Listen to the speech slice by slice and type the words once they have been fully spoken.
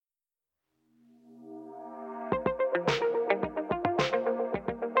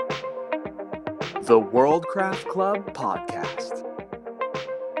The Worldcraft Club Podcast.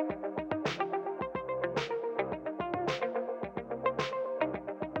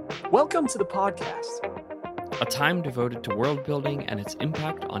 Welcome to the podcast. A time devoted to world building and its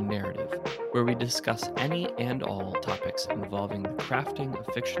impact on narrative, where we discuss any and all topics involving the crafting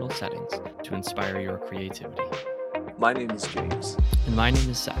of fictional settings to inspire your creativity. My name is James. And my name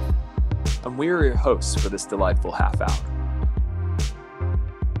is Seth. And we are your hosts for this delightful half hour.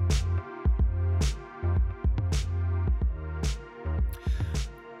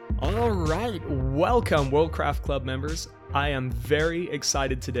 All right, welcome Worldcraft Club members. I am very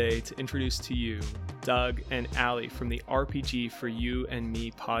excited today to introduce to you Doug and Allie from the RPG for You and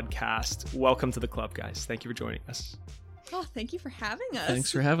Me podcast. Welcome to the club, guys. Thank you for joining us. Oh, thank you for having us.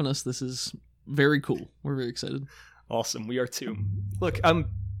 Thanks for having us. This is very cool. We're very excited. Awesome. We are too. Look,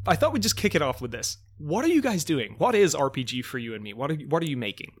 I thought we'd just kick it off with this. What are you guys doing? What is RPG for You and Me? What are you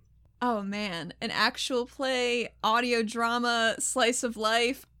making? Oh man, an actual play, audio drama, slice of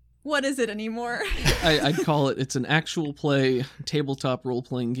life. What is it anymore? I'd call it's an actual play tabletop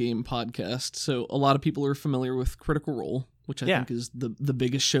role-playing game podcast. So a lot of people are familiar with Critical Role, which I think is the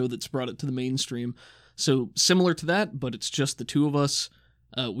biggest show that's brought it to the mainstream. So similar to that, but it's just the two of us.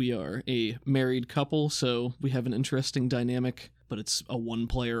 We are a married couple, so we have an interesting dynamic, but it's a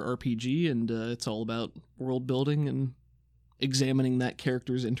one-player RPG, and it's all about world building and examining that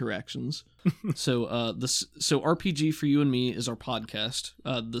character's interactions. So RPG for You and Me is our podcast.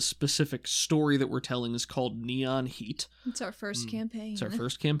 The specific story that we're telling is called Neon Heat. It's our first campaign. It's our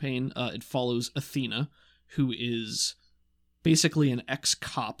first campaign. It follows Athena, who is basically an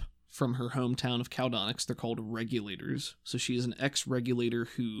ex-cop from her hometown of Caldonix. They're called regulators. So she is an ex-regulator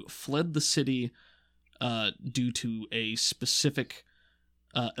who fled the city due to a specific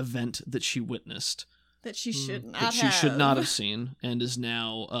event that she witnessed. That she should not that she should not have seen, and is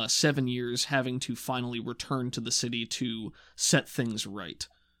now 7 years having to finally return to the city to set things right.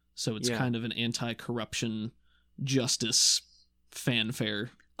 So it's kind of an anti-corruption justice fanfare.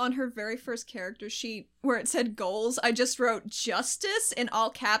 On her very first character sheet, where it said goals, I just wrote justice in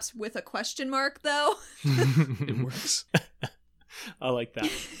all caps with a question mark, though. It works. I like that.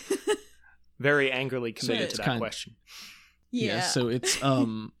 Very angrily committed to that question. Yeah. So it's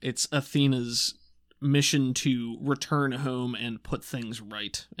Athena's mission to return home and put things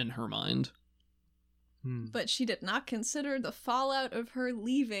right in her mind. But she did not consider the fallout of her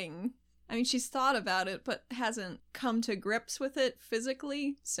leaving. I mean, she's thought about it, but hasn't come to grips with it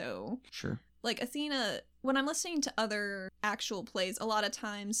physically, so... Sure. Like, Athena, when I'm listening to other actual plays, a lot of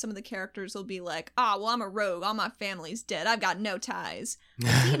times some of the characters will be like, well, I'm a rogue, all my family's dead, I've got no ties.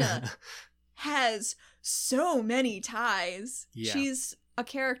 Athena has so many ties. Yeah. She's a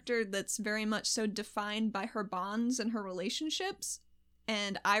character that's very much so defined by her bonds and her relationships,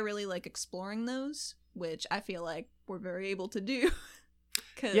 and I really like exploring those, which I feel like we're very able to do,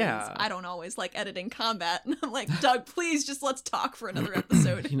 because I don't always like editing combat, and I'm like, Doug, please just let's talk for another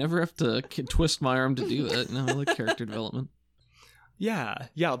episode. You never have to twist my arm to do that. No, I like character development. Yeah,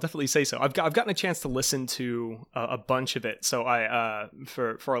 I'll definitely say so. I've gotten a chance to listen to a bunch of it. So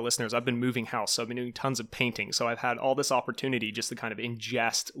for our listeners, I've been moving house, so I've been doing tons of painting. So I've had all this opportunity just to kind of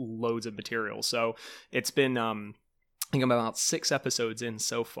ingest loads of material. So it's been, I think I'm about 6 episodes in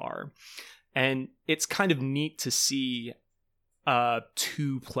so far. And it's kind of neat to see a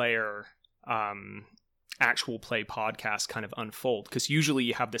 2-player actual play podcast kind of unfold, because usually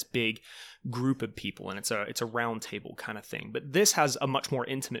you have this big group of people and it's a round table kind of thing, but this has a much more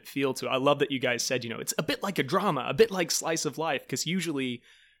intimate feel to it. I love that you guys said, it's a bit like a drama, a bit like slice of life, because usually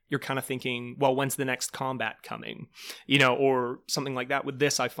you're kind of thinking, well, when's the next combat coming, or something like that. With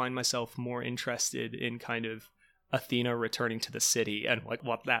this, I find myself more interested in kind of Athena returning to the city and like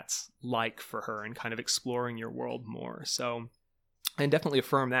what that's like for her, and kind of exploring your world more. So I definitely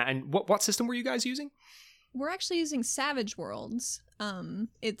affirm that. And what system were you guys using? We're actually using Savage Worlds.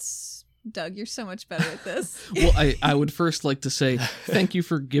 It's... Doug, you're so much better at this. Well, I would first like to say thank you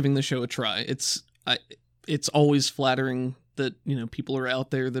for giving the show a try. It's always flattering that, people are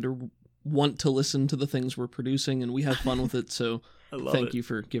out there that want to listen to the things we're producing, and we have fun with it, so thank you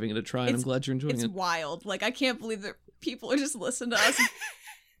for giving it a try, and I'm glad you're enjoying it. It's wild. Like, I can't believe that people are just listening to us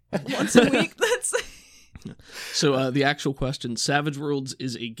once a week. That's... So the actual question, Savage Worlds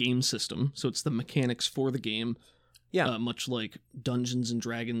is a game system, so it's the mechanics for the game. Yeah. Much like Dungeons and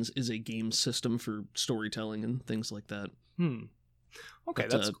Dragons is a game system for storytelling and things like that. Okay,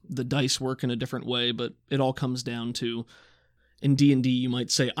 but, the dice work in a different way, but it all comes down to, in D&D you might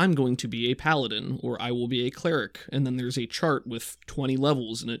say, I'm going to be a paladin, or I will be a cleric, and then there's a chart with 20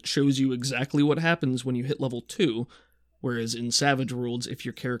 levels, and it shows you exactly what happens when you hit level 2, whereas in Savage Worlds, if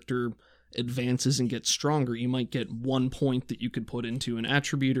your character advances and gets stronger, you might get 1 point that you could put into an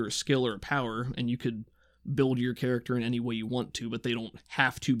attribute or a skill or a power, and you could build your character in any way you want to, but they don't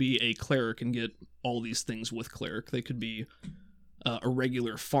have to be a cleric and get all these things with cleric. They could be a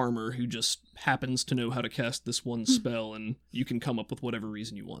regular farmer who just happens to know how to cast this one spell, and you can come up with whatever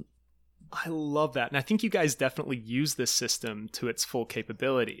reason you want. I love that. And I think you guys definitely use this system to its full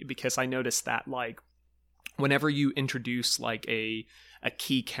capability, because I noticed that, like, whenever you introduce, like, a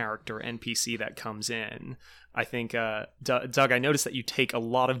key character NPC that comes in, I think, Doug, I noticed that you take a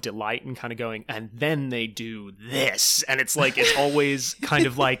lot of delight in kind of going, and then they do this. And it's like, it's always kind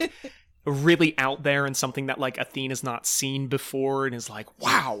of like really out there and something that, like, Athena's not seen before and is like,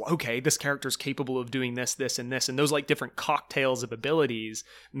 wow, okay, this character's capable of doing this, this, and this. And those, like, different cocktails of abilities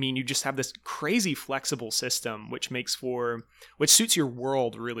mean you just have this crazy flexible system, which suits your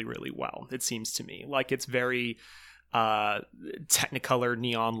world really, really well, it seems to me. Like, it's very Technicolor,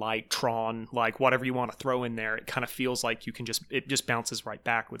 neon light, Tron, like, whatever you want to throw in there. It kind of feels like it just bounces right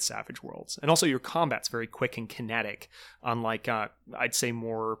back with Savage Worlds. And also your combat's very quick and kinetic, unlike, I'd say,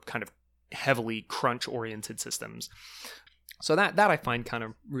 more kind of heavily crunch-oriented systems. So that I find kind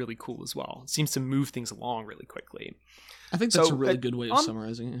of really cool as well. It seems to move things along really quickly. I think that's a really good way of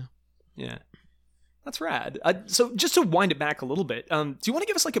summarizing it. Yeah. That's rad. So just to wind it back a little bit, do you want to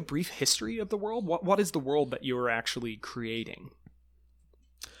give us, like, a brief history of the world? What is the world that you're actually creating?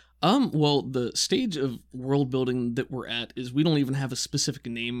 Well, the stage of world building that we're at is we don't even have a specific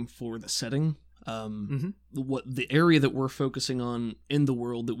name for the setting. What the area that we're focusing on in the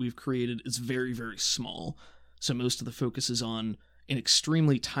world that we've created is very, very small. So most of the focus is on an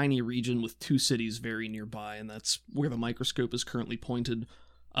extremely tiny region with 2 cities very nearby, and that's where the microscope is currently pointed.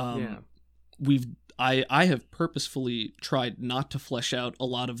 I have purposefully tried not to flesh out a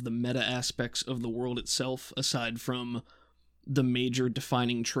lot of the meta aspects of the world itself, aside from the major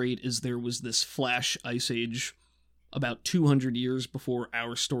defining trait is there was this flash ice age about 200 years before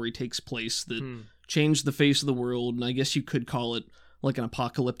our story takes place that changed the face of the world, and I guess you could call it like an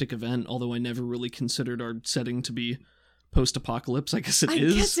apocalyptic event, although I never really considered our setting to be post-apocalypse. I guess it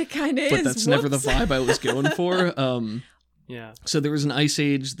is. I guess it kind of is. But that's never the vibe I was going for. Yeah. So there was an ice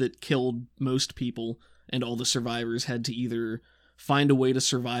age that killed most people, and all the survivors had to either find a way to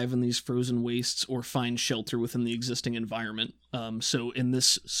survive in these frozen wastes or find shelter within the existing environment. So in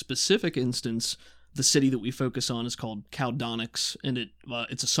this specific instance, the city that we focus on is called Caldonix, and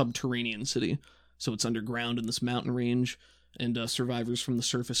it's a subterranean city. So it's underground in this mountain range, and survivors from the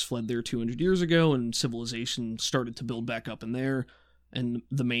surface fled there 200 years ago, and civilization started to build back up in there. And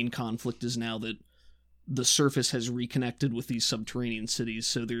the main conflict is now that the surface has reconnected with these subterranean cities,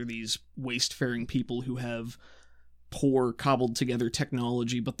 so there are these waste-faring people who have poor, cobbled-together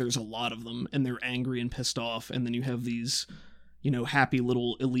technology, but there's a lot of them, and they're angry and pissed off, and then you have these, happy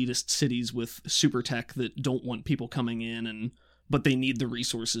little elitist cities with super tech that don't want people coming in, but they need the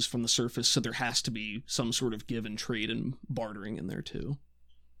resources from the surface, so there has to be some sort of give and trade and bartering in there too.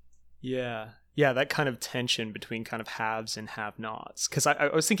 Yeah, that kind of tension between kind of haves and have-nots. Because I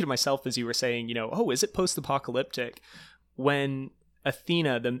was thinking to myself as you were saying, is it post-apocalyptic? When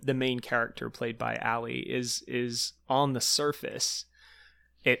Athena, the main character played by Ali, is on the surface,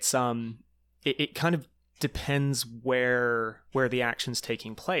 it's it kind of depends where the action's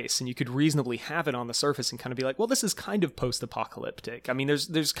taking place, and you could reasonably have it on the surface and kind of be like, well, this is kind of post-apocalyptic. I mean,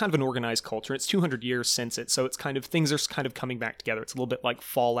 there's kind of an organized culture. It's 200 years since it, so it's kind of, things are kind of coming back together. It's a little bit like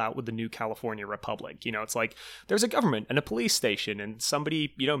Fallout with the new California Republic. It's like there's a government and a police station, and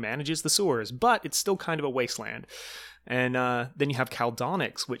somebody manages the sewers, but it's still kind of a wasteland. And then you have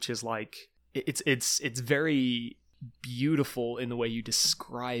Caldonix, which is like it's very beautiful in the way you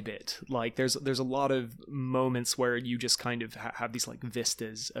describe it. Like there's a lot of moments where you just kind of have these like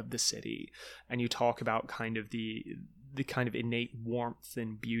vistas of the city, and you talk about kind of the kind of innate warmth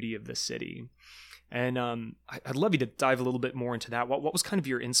and beauty of the city. And I'd love you to dive a little bit more into that. What was kind of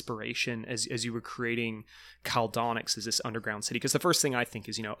your inspiration as you were creating Caldonix as this underground city? Because the first thing I think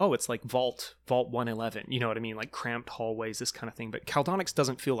is, it's like Vault 111, you know what I mean? Like cramped hallways, this kind of thing. But Caldonix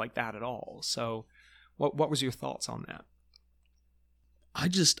doesn't feel like that at all. So what was your thoughts on that?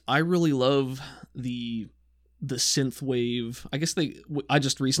 I really love the synth wave. I guess I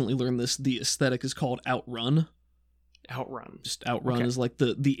just recently learned this. The aesthetic is called Outrun. Just Outrun okay. Is like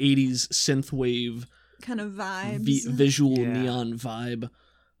the 80s synth wave kind of vibes, visual neon vibe.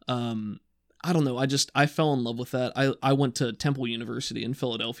 I don't know. I fell in love with that. I went to Temple University in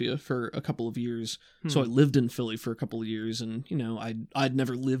Philadelphia for a couple of years, so I lived in Philly for a couple of years, and I'd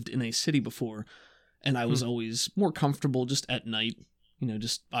never lived in a city before, and I was always more comfortable just at night.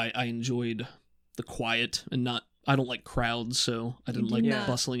 I enjoyed the quiet and not I don't like crowds, so I didn't like not.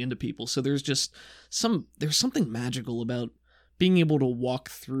 bustling into people. So there's something magical about being able to walk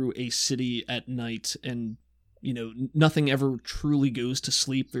through a city at night and, you know, nothing ever truly goes to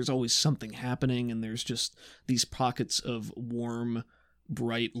sleep. There's always something happening, and there's just these pockets of warm,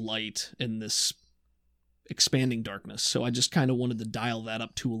 bright light in this expanding darkness. So I just kind of wanted to dial that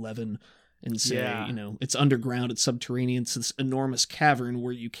up to 11 and say, you know, it's underground, it's subterranean, it's this enormous cavern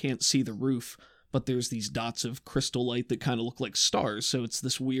where you can't see the roof, but there's these dots of crystal light that kind of look like stars. So it's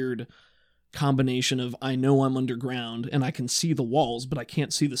this weird combination of, I know I'm underground and I can see the walls, but I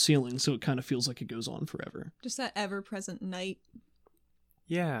can't see the ceiling, so it kind of feels like it goes on forever. Just that ever-present night.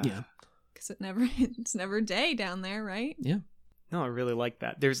 Yeah. Because it's never day down there, right? Yeah. No, I really like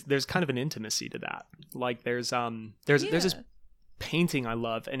that. There's kind of an intimacy to that. Like there's this painting I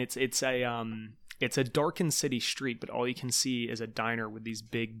love, and it's a darkened city street, but all you can see is a diner with these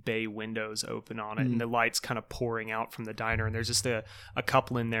big bay windows open on it, and the light's kind of pouring out from the diner. And there's just a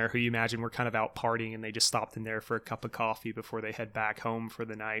couple in there who you imagine were kind of out partying, and they just stopped in there for a cup of coffee before they head back home for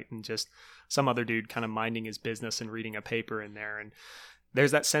the night, and just some other dude kind of minding his business and reading a paper in there. And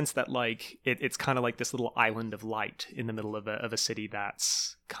there's that sense that like it's kind of like this little island of light in the middle of a city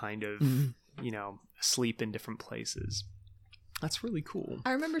that's kind of you know, asleep in different places. That's really cool.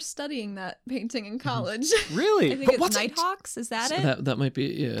 I remember studying that painting in college. Really? I think it's Nighthawks. Is that it? That might be,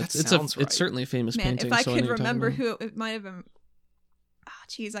 yeah. That It's sounds right. it's certainly a famous Man, painting. if I so could know what you're talking remember about. who it might have been.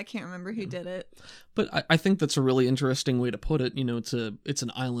 Geez, I can't remember who did it. But I think that's a really interesting way to put it. You know, it's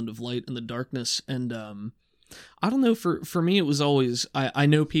an island of light in the darkness, and I don't know. For me, it was always I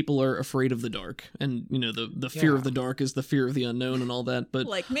know people are afraid of the dark, and you know the fear of the dark is the fear of the unknown and all that. But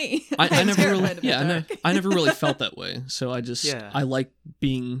Like me, I I'm never really, terrified of the dark. I never really felt that way. So I just Yeah. I like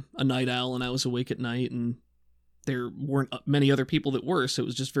being a night owl, and I was awake at night, and there weren't many other people that were, so it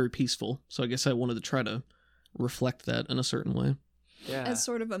was just very peaceful. So I guess I wanted to try to reflect that in a certain way. Yeah. As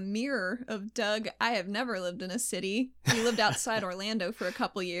sort of a mirror of Doug, I have never lived in a city. You lived outside Orlando for a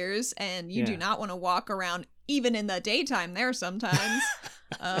couple years, and you do not want to walk around even in the daytime there sometimes.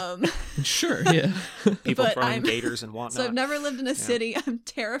 Sure, yeah. People but throwing gators and whatnot. So I've never lived in a city. I'm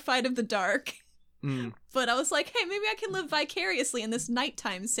terrified of the dark. But I was like, hey, maybe I can live vicariously in this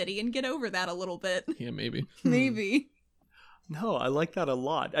nighttime city and get over that a little bit. Yeah, maybe. Maybe. No, I like that a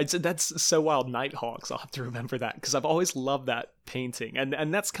lot. That's so wild. Nighthawks. I'll have to remember that because I've always loved that painting,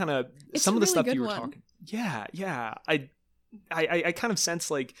 and that's kind of some of the really stuff good you were one. talking. Yeah. I kind of sense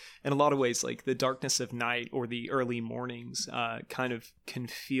like in a lot of ways like the darkness of night or the early mornings kind of can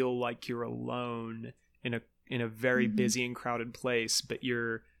feel like you're alone in a very busy and crowded place, but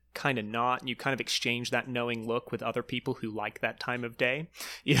you're kind of not, and you kind of exchange that knowing look with other people who like that time of day,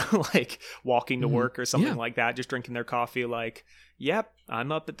 you know, like walking to work or something like that, just drinking their coffee, like, yep,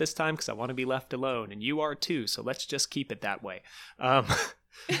 I'm up at this time because I want to be left alone, and you are too, so let's just keep it that way.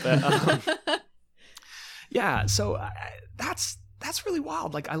 Yeah, so that's really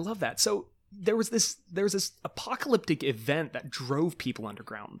wild. Like, I love that. So there was this apocalyptic event that drove people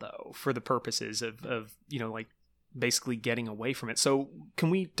underground, though, for the purposes of you know, like basically getting away from it. So can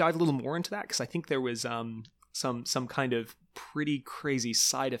we dive a little more into that? Because I think there was some kind of pretty crazy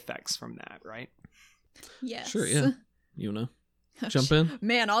side effects from that, right? Yes. Sure, yeah. You wanna jump in?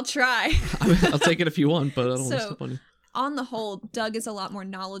 Man, I'll try. I'll take it if you want, but I don't want to So, step on you. on the whole, Doug is a lot more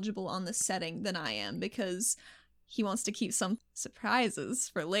knowledgeable on the setting than I am because he wants to keep some surprises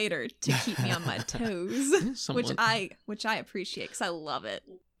for later to keep me on my toes, Somewhat. which I appreciate because I love it.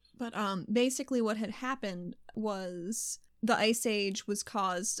 But basically what had happened was the Ice Age was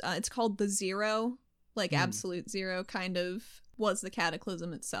caused, it's called the Zero, like absolute zero kind of was the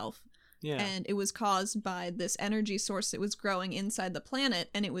cataclysm itself. Yeah. And it was caused by this energy source that was growing inside the planet,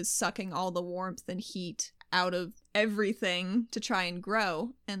 and it was sucking all the warmth and heat out of everything to try and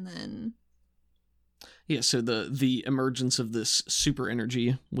grow. And then Yeah, so the emergence of this super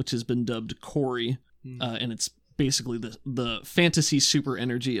energy, which has been dubbed Cori, and it's basically the fantasy super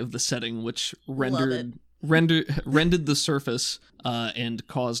energy of the setting, which rendered the surface and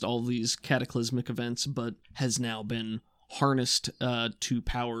caused all these cataclysmic events, but has now been harnessed to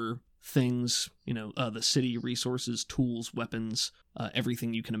power things, you know, the city, resources, tools, weapons,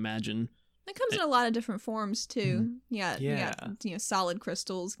 everything you can imagine. it comes in a lot of different forms too. Yeah. You got, you know, solid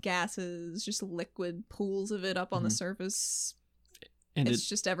crystals, gases, just liquid pools of it up on the surface. And it's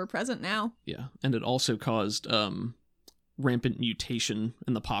just ever present now. Yeah, and it also caused rampant mutation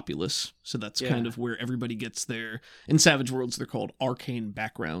in the populace. So that's kind of where everybody gets their, in Savage Worlds, they're called arcane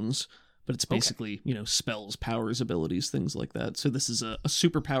backgrounds, but it's basically, you know, spells, powers, abilities, things like that. So this is a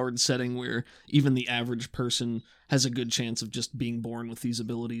super powered setting where even the average person has a good chance of just being born with these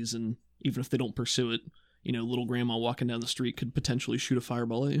abilities, and even if they don't pursue it, little grandma walking down the street could potentially shoot a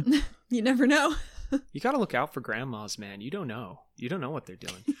fireball at you. You never know. You got to look out for grandmas, man. You don't know what they're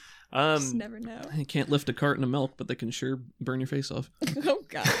doing. Just never know. They can't lift a carton of milk, but they can sure burn your face off. Oh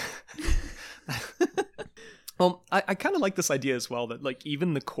God. Well, I kind of like this idea as well that like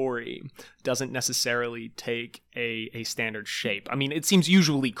even the Cori doesn't necessarily take a standard shape. I mean, it seems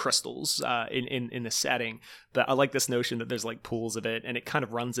usually crystals in the setting, but I like this notion that there's like pools of it and it kind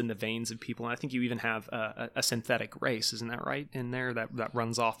of runs in the veins of people. And I think you even have a synthetic race, isn't that right, in there that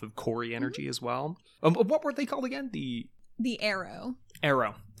runs off of Cori energy as well. What were they called again? The Arrow.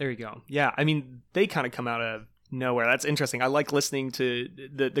 Arrow. There you go. Yeah, I mean, they kind of come out of nowhere. That's interesting. I like listening to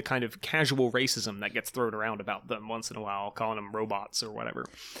the kind of casual racism that gets thrown around about them once in a while, calling them robots or whatever.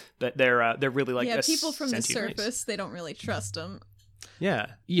 But they're really like people from the surface. Race. They don't really trust them. Yeah,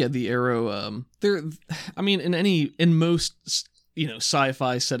 the Arrow. I mean, in most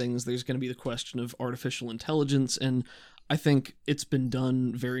sci-fi settings, there's going to be the question of artificial intelligence, and I think it's been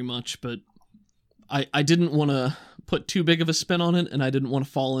done very much, but I didn't want to put too big of a spin on it, and I didn't want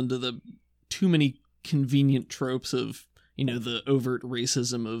to fall into the too many convenient tropes of the overt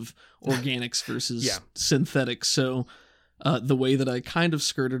racism of organics versus synthetics. So the way that I kind of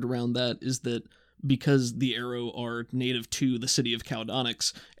skirted around that is that because the Arrow are native to the city of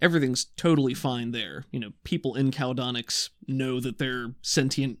Caldonix, everything's totally fine there. People in Caldonix know that they're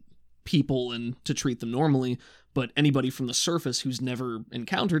sentient people and to treat them normally, but anybody from the surface who's never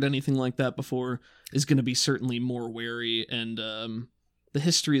encountered anything like that before is going to be certainly more wary. And the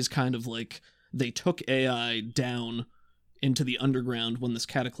history is kind of like they took AI down into the underground when this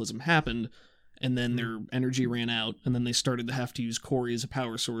cataclysm happened, and then their energy ran out, and then they started to have to use Cori as a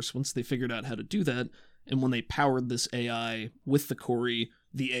power source once they figured out how to do that. And when they powered this AI with the Cori,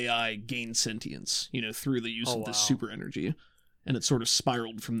 the AI gained sentience, through the use of this super energy. And it sort of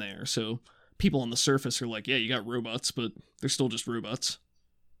spiraled from there. So people on the surface are like, yeah, you got robots, but they're still just robots.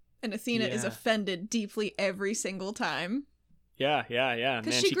 And Athena is offended deeply every single time. Yeah.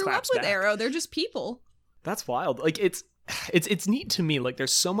 Because she grew up with Arrow. They're just people. That's wild. Like it's neat to me. Like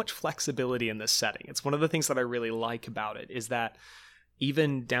there's so much flexibility in this setting. It's one of the things that I really like about it is that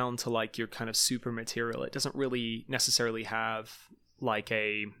even down to like your kind of super material, it doesn't really necessarily have like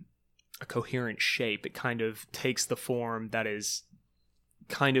a coherent shape. It kind of takes the form that is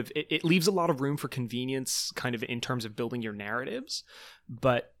kind of it leaves a lot of room for convenience kind of in terms of building your narratives,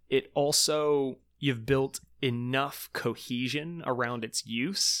 but it also you've built enough cohesion around its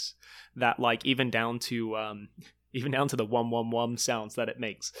use that like even down to the wum sounds that it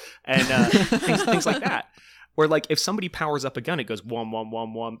makes and things like that, where like if somebody powers up a gun, it goes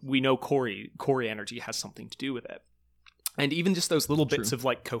wum. We know Cori energy has something to do with it. And even just those little bits of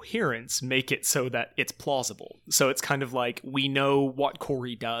like coherence make it so that it's plausible. So it's kind of like we know what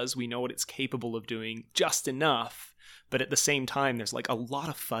Cori does, we know what it's capable of doing just enough, but at the same time there's like a lot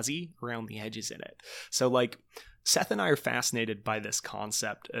of fuzzy around the edges in it. So like Seth and I are fascinated by this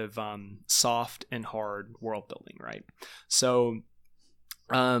concept of soft and hard world building, right? So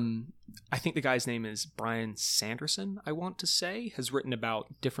I think the guy's name is Brian Sanderson, I want to say, has written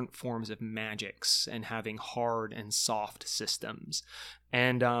about different forms of magics and having hard and soft systems.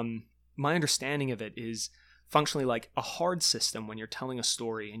 And my understanding of it is functionally like a hard system when you're telling a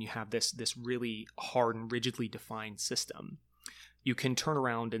story and you have this really hard and rigidly defined system. You can turn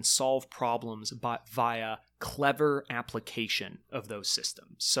around and solve problems via clever application of those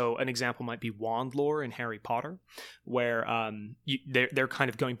systems. So an example might be wand lore in Harry Potter, where they're kind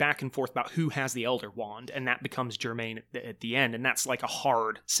of going back and forth about who has the Elder Wand, and that becomes germane at the end, and that's like a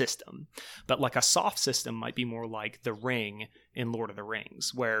hard system. But like a soft system might be more like the ring in Lord of the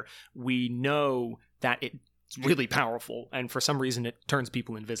Rings, where we know that it's really powerful, and for some reason it turns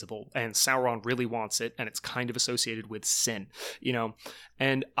people invisible, and Sauron really wants it, and it's kind of associated with sin,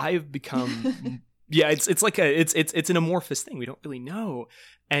 and I've become it's like it's an amorphous thing, we don't really know.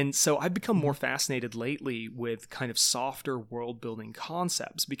 And so I've become more fascinated lately with kind of softer world building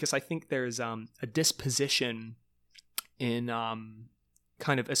concepts, because I think there's a disposition in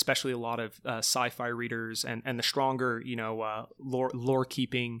kind of especially a lot of sci-fi readers and the stronger lore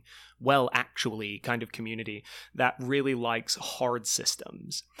keeping actually kind of community that really likes hard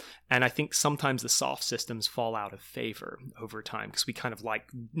systems. And I think sometimes the soft systems fall out of favor over time because we kind of like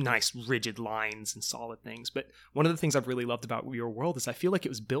nice rigid lines and solid things. But one of the things I've really loved about your world is I feel like it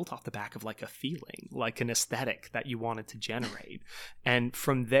was built off the back of like a feeling, like an aesthetic that you wanted to generate. And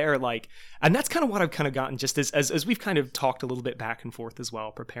from there, and that's kind of what I've kind of gotten just as we've kind of talked a little bit back and forth as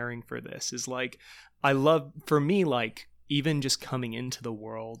well preparing for this, is like I love, for me, like even just coming into the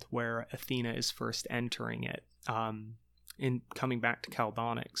world where Athena is first entering it, in coming back to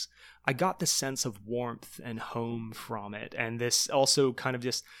Caldonics, I got the sense of warmth and home from it. And this also kind of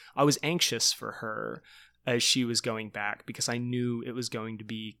just, I was anxious for her as she was going back because I knew it was going to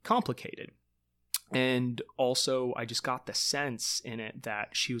be complicated. And also, I just got the sense in it that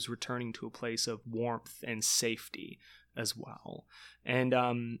she was returning to a place of warmth and safety as well. And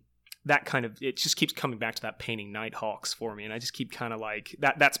that kind of, it just keeps coming back to that painting Nighthawks for me. And I just keep kind of like,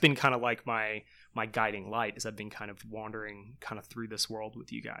 that's been kind of like my guiding light as I've been kind of wandering kind of through this world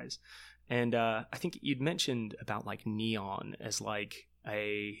with you guys. And I think you'd mentioned about like neon as like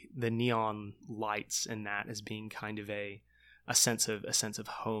the neon lights and that as being kind of a sense of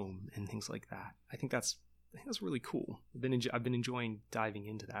home and things like that. I think that's really cool. I've been enjoying diving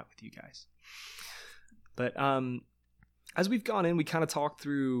into that with you guys. But as we've gone in, we kind of talked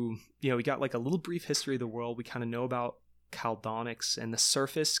through, we got like a little brief history of the world. We kind of know about Caldonics, and the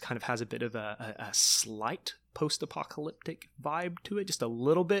surface kind of has a bit of a slight post-apocalyptic vibe to it, just a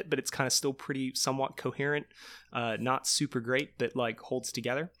little bit, but it's kind of still pretty somewhat coherent, not super great, but like holds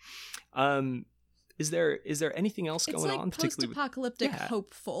together. Is there anything else going like on? Post-apocalyptic,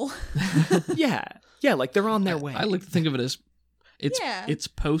 hopeful. yeah, like they're on their way. I like to think of it as it's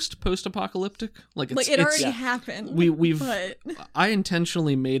post-apocalyptic. Like it already happened. I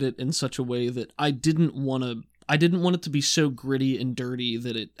intentionally made it in such a way that I didn't want it to be so gritty and dirty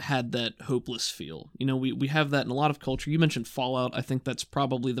that it had that hopeless feel. We have that in a lot of culture. You mentioned Fallout. I think that's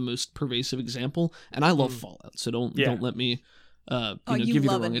probably the most pervasive example, and I love Fallout. So don't let me give you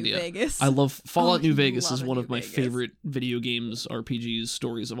the wrong idea. Vegas. I love Fallout New Vegas is one of my favorite video games, RPGs,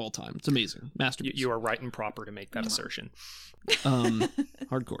 stories of all time. It's amazing. Masterpiece. You are right and proper to make that assertion.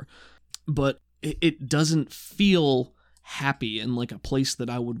 Hardcore. But it doesn't feel happy and like a place that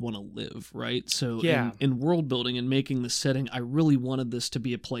I would want to live, right? So in world building and making the setting, I really wanted this to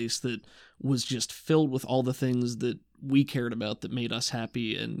be a place that was just filled with all the things that we cared about that made us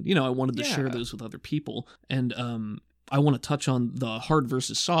happy, and I wanted to share those with other people. And I want to touch on the hard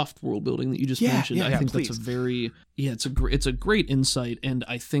versus soft world building that you just mentioned. I think that's it's a great insight, and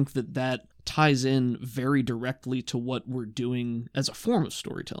I think that ties in very directly to what we're doing as a form of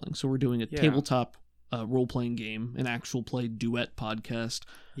storytelling. So we're doing a tabletop role-playing game, an actual play duet podcast.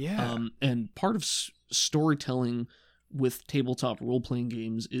 And part of storytelling with tabletop role-playing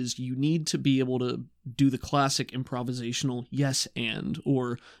games is you need to be able to do the classic improvisational yes and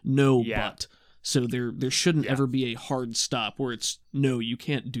or no but. So there shouldn't ever be a hard stop where it's no, you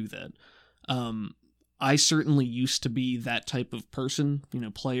can't do that. I certainly used to be that type of person,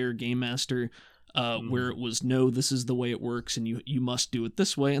 player, game master, where it was no, this is the way it works, and you must do it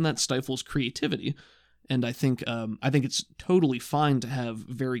this way, and that stifles creativity. And I think it's totally fine to have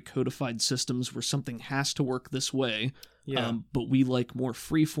very codified systems where something has to work this way. But we like more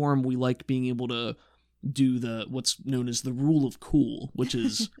freeform. We like being able to do what's known as the rule of cool, which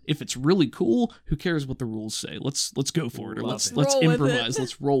is if it's really cool, who cares what the rules say? Let's go for it, or let's improvise,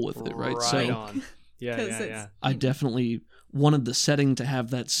 let's roll with it, right? Right on. Yeah. I definitely wanted the setting to have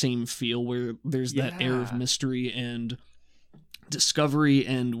that same feel where there's that air of mystery and discovery,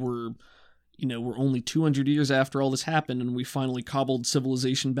 and we're only 200 years after all this happened, and we finally cobbled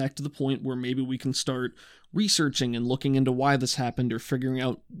civilization back to the point where maybe we can start researching and looking into why this happened, or figuring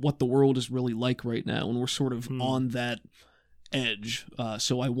out what the world is really like right now, and we're sort of on that edge.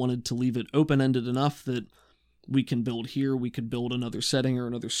 So I wanted to leave it open-ended enough that we can build here, we could build another setting or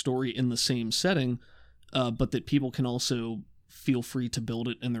another story in the same setting, but that people can also feel free to build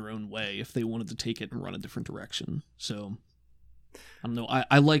it in their own way if they wanted to take it and run a different direction. So I don't know.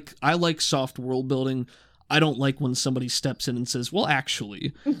 I like soft world building. I don't like when somebody steps in and says, "Well,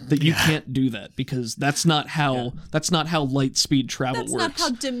 actually, that you can't do that because that's not how light speed travel works. That's not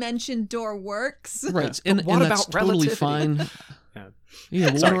how Dimension Door works." Right. And that's totally fine.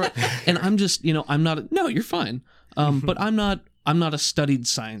 And I'm just, I'm not. No, you're fine. But I'm not a studied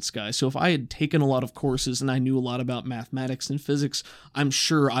science guy, so if I had taken a lot of courses and I knew a lot about mathematics and physics, I'm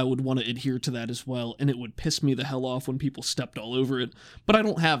sure I would want to adhere to that as well, and it would piss me the hell off when people stepped all over it. But I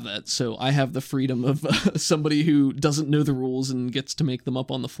don't have that, so I have the freedom of somebody who doesn't know the rules and gets to make them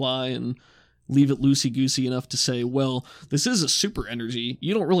up on the fly and leave it loosey-goosey enough to say, well, this is a super energy.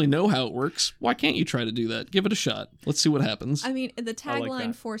 You don't really know how it works. Why can't you try to do that? Give it a shot. Let's see what happens. I mean, the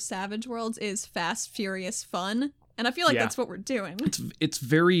tagline for Savage Worlds is Fast, Furious, Fun. And I feel like that's what we're doing. It's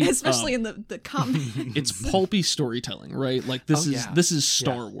very especially in the comic. It's pulpy storytelling, right? Like this is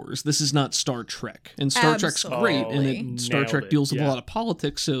Star Wars. This is not Star Trek. And Star Trek's great, and Star Trek deals with a lot of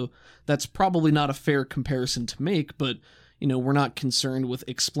politics, so that's probably not a fair comparison to make, but we're not concerned with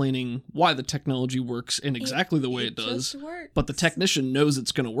explaining why the technology works in exactly the way it does. Just works. But the technician knows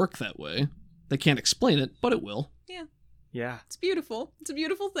it's going to work that way. They can't explain it, but it will. Yeah. Yeah. It's beautiful. It's a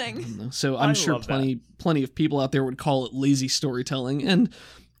beautiful thing. So I I'm sure love that. plenty of people out there would call it lazy storytelling, and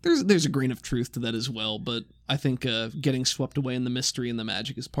there's a grain of truth to that as well. But I think getting swept away in the mystery and the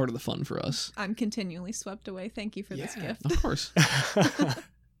magic is part of the fun for us. I'm continually swept away. Thank you for this gift. Of course,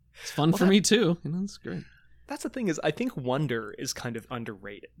 it's fun for me too. It's great. That's the thing, is I think wonder is kind of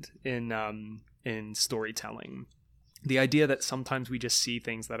underrated in storytelling. The idea that sometimes we just see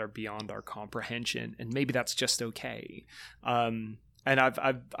things that are beyond our comprehension, and maybe that's just okay. And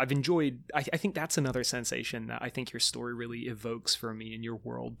I've enjoyed. I think that's another sensation that I think your story really evokes for me in your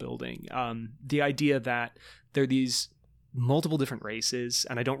world building. The idea that there are these multiple different races,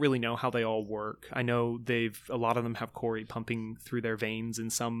 and I don't really know how they all work. I know a lot of them have Corey pumping through their veins in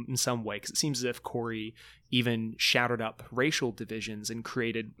some way, because it seems as if Corey even shattered up racial divisions and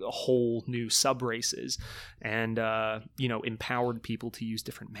created a whole new sub races, and empowered people to use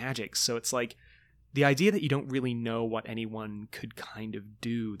different magics. So it's like the idea that you don't really know what anyone could kind of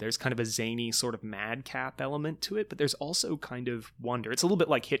do. There's kind of a zany sort of madcap element to it, but there's also kind of wonder. It's a little bit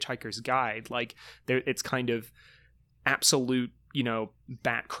like Hitchhiker's Guide. Like it's kind of absolute,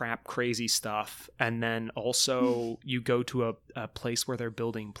 bat crap crazy stuff, and then also you go to a place where they're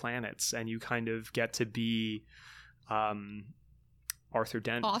building planets, and you kind of get to be Arthur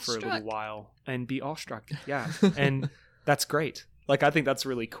Dent for a little while and be awestruck. Yeah. And that's great. Like, I think that's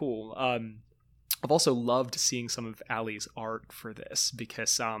really cool. I've also loved seeing some of Allie's art for this,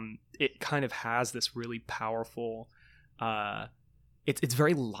 because it kind of has this really powerful it's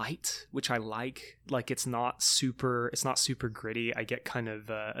very light, which I like. Like, it's not super gritty. I get kind of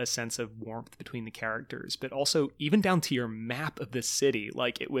a sense of warmth between the characters, but also even down to your map of the city.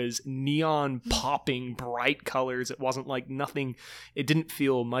 Like, it was neon popping bright colors. It wasn't like nothing. It didn't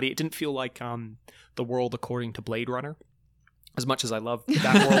feel muddy. It didn't feel like the world according to Blade Runner, as much as I love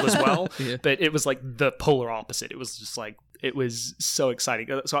that world as well. Yeah. But it was like the polar opposite. It was just like, it was so exciting.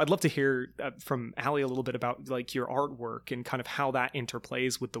 So I'd love to hear from Allie a little bit about like your artwork and kind of how that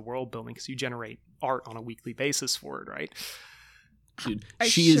interplays with the world building, because you generate art on a weekly basis for it, right? Dude,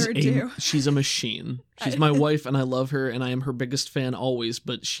 do. She's a machine. She's my wife, and I love her, and I am her biggest fan always,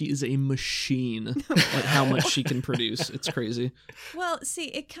 but she is a machine at how much she can produce. It's crazy. Well, see,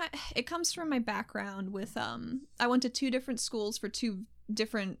 it comes from my background with I went to 2 different schools for 2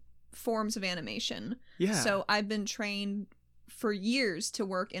 different forms of animation. Yeah. So I've been trained for years to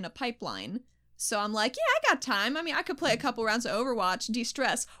work in a pipeline. So I'm like, yeah, I got time. I mean, I could play a couple rounds of Overwatch,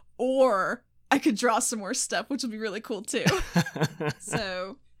 de-stress, or I could draw some more stuff, which would be really cool too.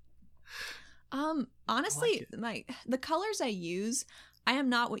 So, honestly, the colors I use, I am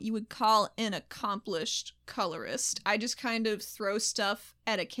not what you would call an accomplished colorist. I just kind of throw stuff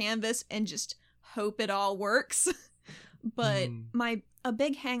at a canvas and just hope it all works. But a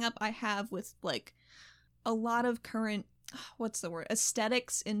big hang up I have with like a lot of current,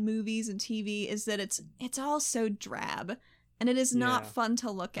 aesthetics in movies and TV is that it's all so drab. And it is not fun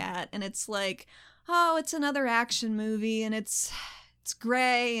to look at. And it's like, oh, it's another action movie, and it's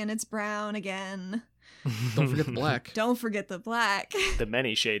gray and it's brown again. Don't forget the black. Don't forget the black. The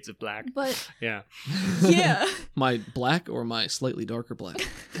many shades of black. But yeah. My black or my slightly darker black?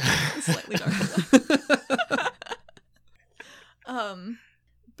 Slightly darker black.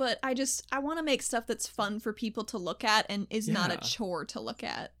 But I want to make stuff that's fun for people to look at and is not a chore to look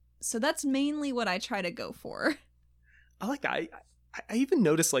at. So that's mainly what I try to go for. I like that. I even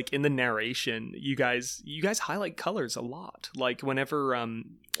noticed, like, in the narration, you guys highlight colors a lot. Like, whenever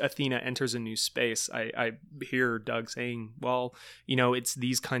Athena enters a new space, I hear Doug saying, well, it's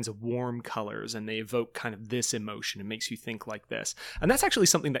these kinds of warm colors, and they evoke kind of this emotion. It makes you think like this. And that's actually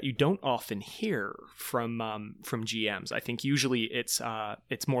something that you don't often hear from GMs. I think usually it's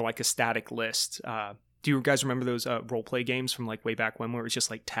more like a static list. Do you guys remember those role-play games from like way back when, where it was just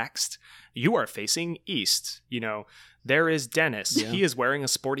like text? You are facing east. There is Dennis. Yeah. He is wearing a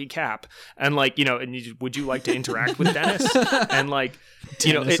sporty cap. And like, would you like to interact with Dennis? And like,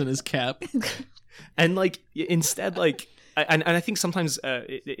 Dennis in his cap. And like, instead, like, and I think sometimes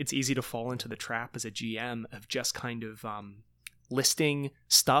it's easy to fall into the trap as a GM of just kind of listing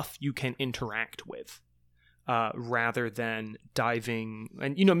stuff you can interact with. Rather than diving,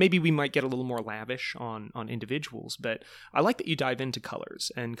 and maybe we might get a little more lavish on individuals, but I like that you dive into colors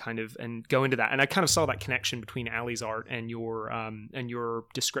and go into that. And I kind of saw that connection between Allie's art and your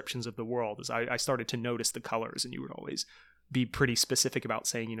descriptions of the world as I started to notice the colors, and you would always be pretty specific about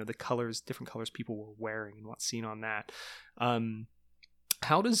saying, the colors, different colors people were wearing and what's seen on that.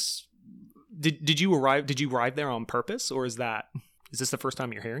 Did you arrive there on purpose, or is this the first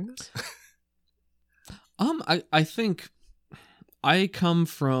time you're hearing this? I think I come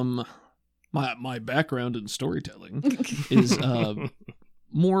from my background in storytelling is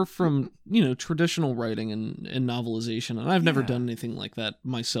more from, traditional writing and novelization, and I've never done anything like that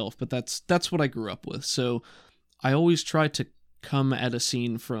myself, but that's what I grew up with. So I always try to come at a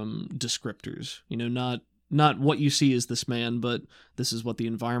scene from descriptors, not what you see is this man, but this is what the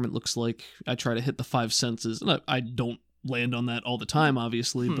environment looks like. I try to hit the five senses, and I don't land on that all the time,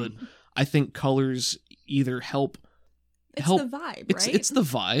 obviously, but I think colors either help. It's the vibe, right? It's the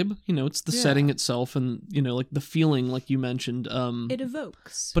vibe, it's the setting itself, and like the feeling, like you mentioned. It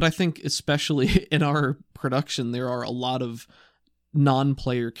evokes. But I think especially in our production, there are a lot of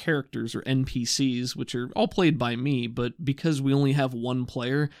non-player characters or NPCs, which are all played by me, but because we only have one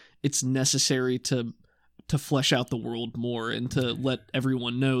player, it's necessary to flesh out the world more and to let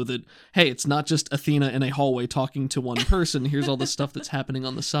everyone know that, hey, it's not just Athena in a hallway talking to one person. Here's all the stuff that's happening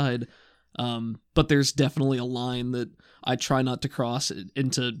on the side. But there's definitely a line that I try not to cross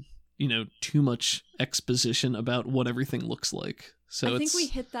into, too much exposition about what everything looks like. So I think we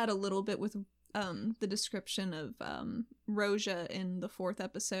hit that a little bit with the description of Roja in the 4th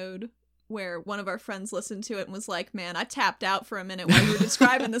episode, where one of our friends listened to it and was like, man, I tapped out for a minute while you were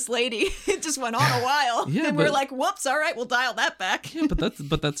describing this lady. It just went on a while. Yeah, and we're like, whoops, all right, we'll dial that back. Yeah,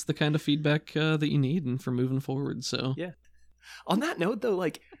 but that's the kind of feedback that you need and for moving forward. So yeah. On that note, though,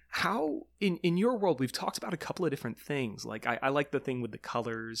 like, how in your world, we've talked about a couple of different things. Like, I like the thing with the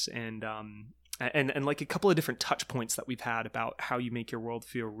colors and like a couple of different touch points that we've had about how you make your world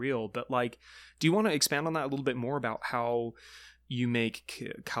feel real. But like, do you want to expand on that a little bit more about how you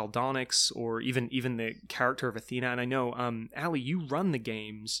make Caldonix or even the character of Athena? And I know, Allie, you run the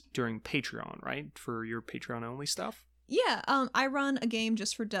games during Patreon, right? For your Patreon only stuff? Yeah, I run a game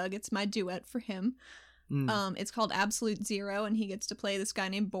just for Doug. It's my duet for him. It's called Absolute Zero, and he gets to play this guy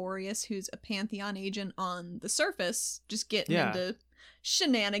named Boreas, who's a Pantheon agent on the surface, just getting into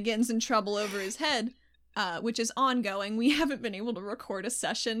shenanigans and trouble over his head, which is ongoing. We haven't been able to record a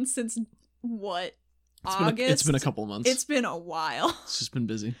session since, August? It's been a couple of months. It's been a while. It's just been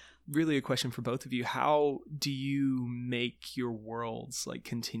busy. Really a question for both of you. How do you make your worlds like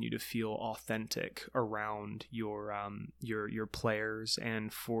continue to feel authentic around your players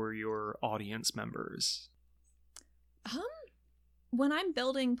and for your audience members? When I'm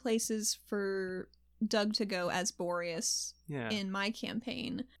building places for Doug to go as Boreas in my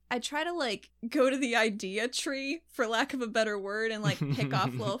campaign, I try to like go to the idea tree, for lack of a better word, and like pick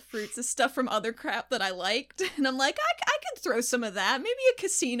off little fruits of stuff from other crap that I liked, and I'm like, I could throw some of that. Maybe a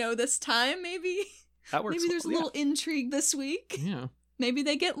casino this time. Maybe that works. Maybe there's a little intrigue this week. Yeah. Maybe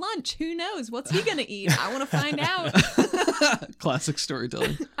they get lunch. Who knows? What's he gonna eat? I want to find out. Classic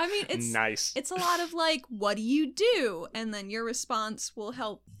storytelling. I mean, it's nice. It's a lot of like, what do you do? And then your response will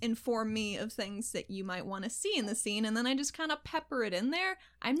help inform me of things that you might want to see in the scene, and then I just kind of pepper it in there.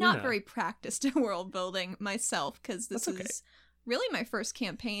 I'm not very practiced at world building myself, because this is really my first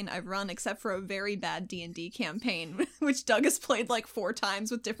campaign I've run, except for a very bad D&D campaign, which Doug has played like 4 times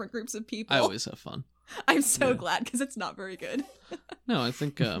with different groups of people. I always have fun. I'm so glad, because it's not very good. No, I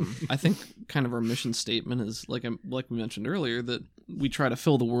think kind of our mission statement is like we mentioned earlier, that we try to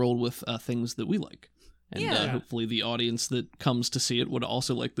fill the world with things that we like, and hopefully the audience that comes to see it would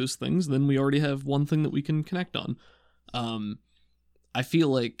also like those things. Then we already have one thing that we can connect on. I feel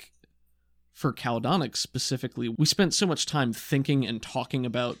like for Caldonix specifically, we spent so much time thinking and talking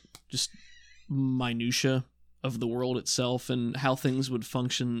about just minutia of the world itself and how things would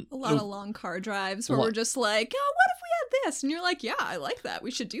function. A lot of long car drives where we're just like, oh, what if we had this? And you're like, yeah, I like that. We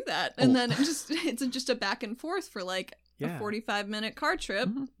should do that. And then it's just a back and forth for like a 45-minute car trip.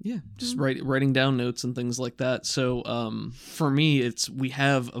 Mm-hmm. Yeah, just writing down notes and things like that. So for me, we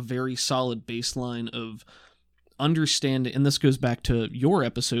have a very solid baseline of understanding, and this goes back to your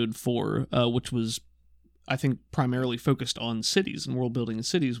episode 4, which was, I think, primarily focused on cities and world building in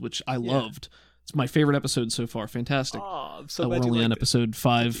cities, which I loved. It's my favorite episode so far. Fantastic. Oh, I'm so we're only on episode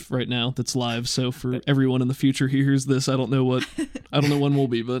 5 right now that's live, so for everyone in the future who hears this, I don't know when we'll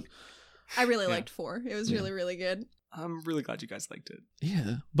be, but I really liked 4. It was really, really good. I'm really glad you guys liked it.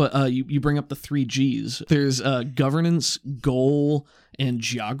 Yeah, but you bring up the 3 Gs. There's governance, goal, and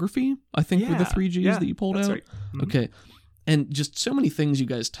geography, I think, were the 3 Gs that you pulled out. Right. Mm-hmm. Okay. And just so many things you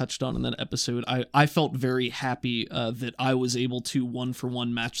guys touched on in that episode. I felt very happy that I was able to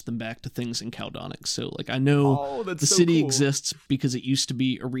 1-for-1 match them back to things in Caldonix. So, like, I know the city exists because it used to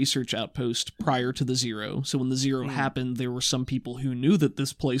be a research outpost prior to the Zero. So when the Zero happened, there were some people who knew that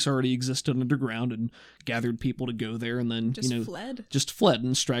this place already existed underground and gathered people to go there, and then just fled,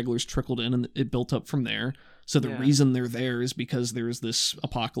 and stragglers trickled in, and it built up from there. So the reason they're there is because there's this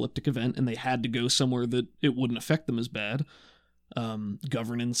apocalyptic event, and they had to go somewhere that it wouldn't affect them as bad.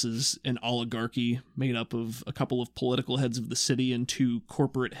 Governance is an oligarchy made up of a couple of political heads of the city and 2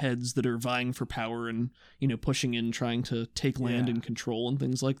 corporate heads that are vying for power and, pushing in, trying to take land and control and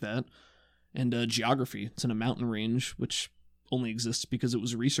things like that. And geography, it's in a mountain range, which only exists because it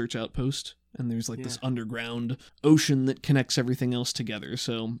was a research outpost. And there's this underground ocean that connects everything else together.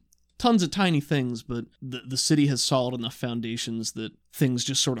 So tons of tiny things, but the city has solid enough foundations that things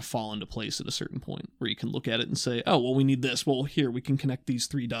just sort of fall into place at a certain point where you can look at it and say, oh, well, we need this. Well, here, we can connect these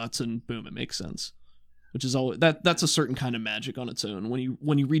 3 dots and boom, it makes sense. Which is always, that's a certain kind of magic on its own.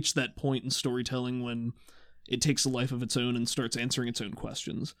 When you reach that point in storytelling when it takes a life of its own and starts answering its own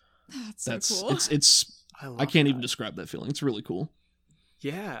questions. That's so cool. I can't even describe that feeling. It's really cool.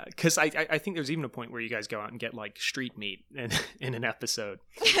 Yeah, because I think there's even a point where you guys go out and get street meat in an episode.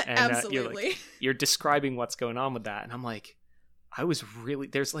 And, Absolutely. You're describing what's going on with that, and I'm like,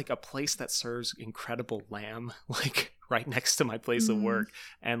 there's a place that serves incredible lamb right next to my place of work,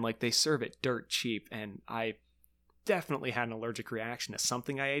 and they serve it dirt cheap, and I definitely had an allergic reaction to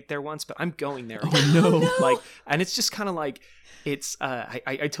something I ate there once, but I'm going there. Oh no! And it's just kind of it's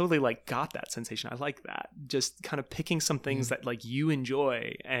I totally got that sensation. I like that, just kind of picking some things that you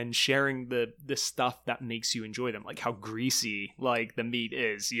enjoy and sharing the stuff that makes you enjoy them, how greasy the meat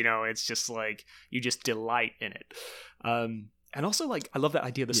is. It's just you just delight in it. And also I love that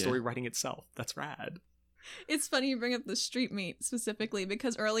idea of the story writing itself. That's rad. It's funny you bring up the street meat specifically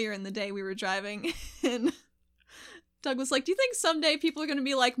because earlier in the day we were driving and Doug was like, do you think someday people are going to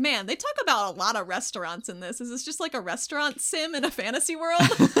be like, man, they talk about a lot of restaurants in this. Is this just a restaurant sim in a fantasy world?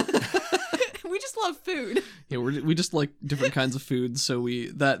 We just love food. Yeah, we just like different kinds of food, so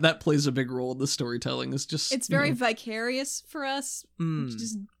that plays a big role in the storytelling. It's very vicarious for us,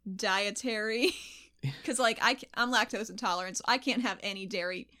 just dietary. Because I'm lactose intolerant, so I can't have any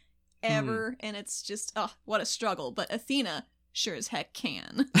dairy ever, and it's just what a struggle. But Athena sure as heck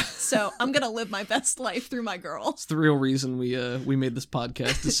can. So I'm gonna live my best life through my girl. It's the real reason we made this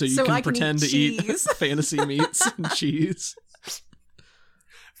podcast is so you can pretend to eat fantasy meats and cheese.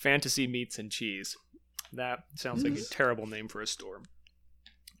 Fantasy meats and cheese. That sounds like a terrible name for a store.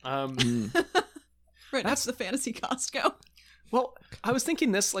 Right, that's the fantasy Costco. Well, I was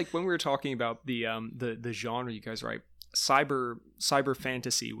thinking this when we were talking about the genre. You guys, right? Cyber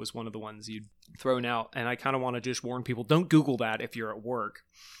fantasy was one of the ones you'd thrown out, and I kind of want to just warn people: don't Google that if you're at work.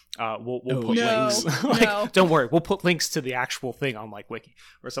 We'll put links. Don't worry, we'll put links to the actual thing on Wiki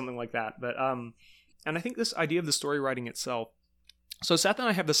or something like that. But and I think this idea of the story writing itself. So Seth and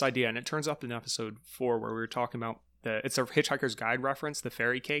I have this idea, and it turns up in episode 4 where we were talking about it's a Hitchhiker's Guide reference, the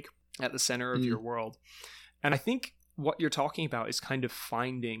fairy cake at the center of your world, and I think what you're talking about is kind of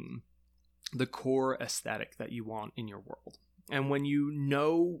finding the core aesthetic that you want in your world. And when you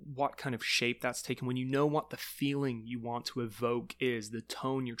know what kind of shape that's taken, when you know what the feeling you want to evoke is, the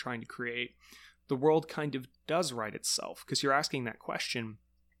tone you're trying to create, the world kind of does write itself, because you're asking that question,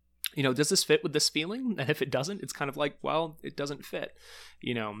 does this fit with this feeling? And if it doesn't, it's kind of well, it doesn't fit,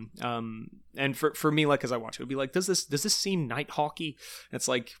 and for me, as I watch it, would be does this seem Nighthawky? And it's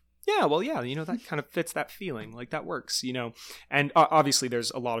yeah, well, yeah, that kind of fits that feeling. That works, And obviously there's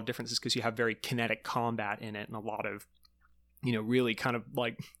a lot of differences because you have very kinetic combat in it and a lot of, really kind of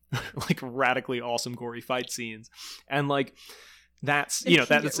radically awesome gory fight scenes. And that's,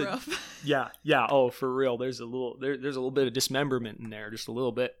 that's rough. Yeah. Oh, for real. There's a little bit of dismemberment in there, just a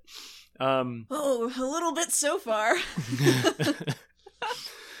little bit. A little bit so far.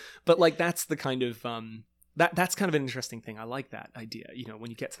 But that's the kind of, That's kind of an interesting thing. I like that idea,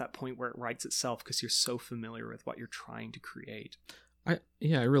 when you get to that point where it writes itself because you're so familiar with what you're trying to create. I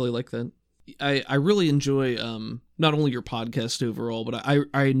really like that. I really enjoy not only your podcast overall, but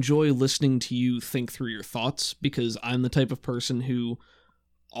I enjoy listening to you think through your thoughts, because I'm the type of person who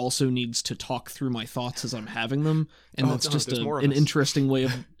also needs to talk through my thoughts as I'm having them, and that's just an interesting way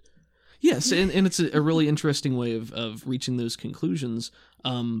of... Yes, and it's a really interesting way of reaching those conclusions.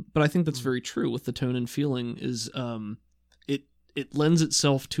 But I think that's very true with the tone and feeling is it lends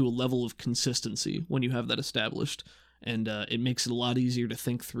itself to a level of consistency when you have that established. And it makes it a lot easier to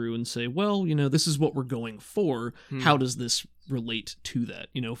think through and say, well, this is what we're going for. How does this relate to that?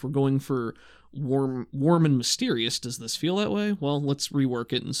 If we're going for warm and mysterious, does this feel that way? Well, let's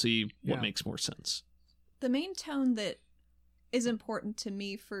rework it and see what makes more sense. The main tone that is important to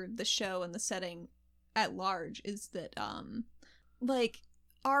me for the show and the setting at large is that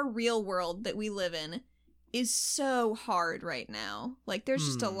our real world that we live in is so hard right now. There's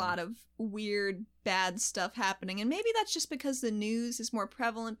just a lot of weird bad stuff happening, and maybe that's just because the news is more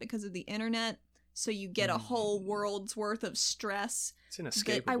prevalent because of the internet, so you get a whole world's worth of stress. It's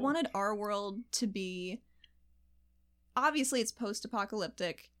inescapable. I wanted our world to be obviously it's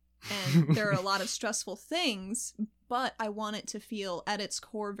post-apocalyptic and there are a lot of stressful things, but I want it to feel at its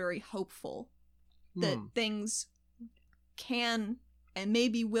core very hopeful that things can and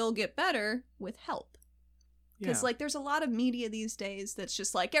maybe will get better with help. Because like there's a lot of media these days that's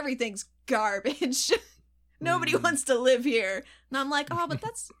just like everything's garbage. Nobody wants to live here. And I'm like, oh, but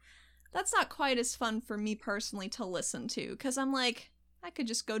that's not quite as fun for me personally to listen to, because I'm like, I could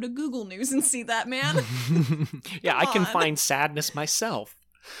just go to Google News and see that, man. Yeah, I can find sadness myself.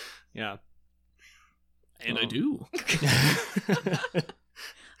 Yeah. And I do.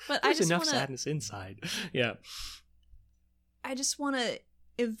 But There's enough sadness inside. Yeah. I just want to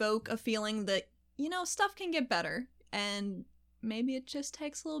evoke a feeling that, you know, stuff can get better. And maybe it just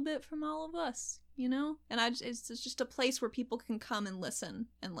takes a little bit from all of us, you know? And it's just a place where people can come and listen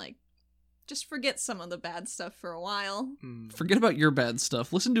and, like, just forget some of the bad stuff for a while. Forget about your bad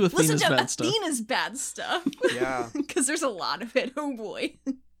stuff. Listen to Athena's bad stuff. Athena's bad stuff. Yeah. Because there's a lot of it. Oh, boy.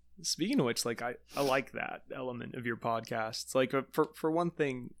 Speaking of which, like, I like that element of your podcast. It's like, for one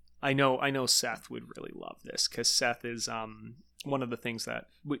thing, I know Seth would really love this, because Seth is one of the things that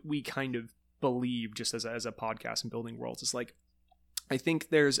we kind of believe just as a podcast and building worlds. Is like, I think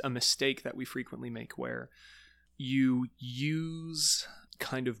there's a mistake that we frequently make where you use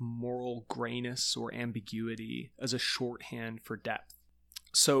kind of moral grayness or ambiguity as a shorthand for depth.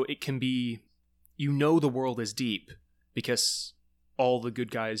 So it can be, you know, the world is deep because all the good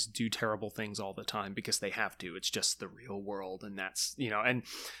guys do terrible things all the time because they have to. It's just the real world, and that's, you know, and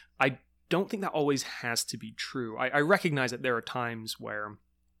I don't think that always has to be true. I recognize that there are times where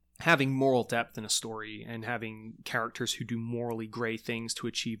having moral depth in a story and having characters who do morally gray things to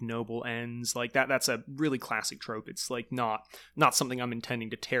achieve noble ends, like that's a really classic trope. It's like not something I'm intending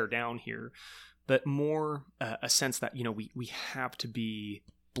to tear down here, but more a sense that, you know, we have to be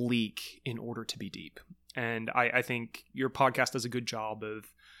bleak in order to be deep. And I think your podcast does a good job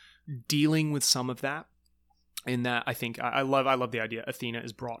of dealing with some of that. In that, I think I love the idea Athena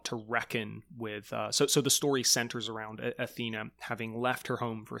is brought to reckon with. So the story centers around Athena having left her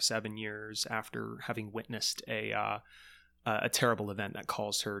home for 7 years after having witnessed a terrible event that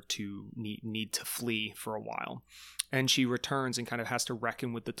caused her to need to flee for a while, and she returns and kind of has to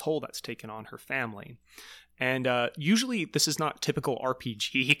reckon with the toll that's taken on her family. And usually this is not typical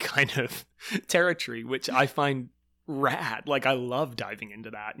RPG kind of territory, which I find rad. Like, I love diving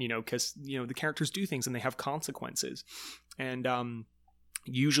into that, you know, because, you know, the characters do things and they have consequences. And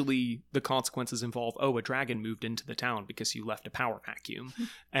usually the consequences involve, oh, a dragon moved into the town because you left a power vacuum.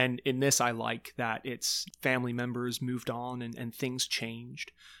 And in this, I like that it's family members moved on and things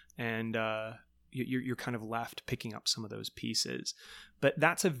changed. And you're kind of left picking up some of those pieces. But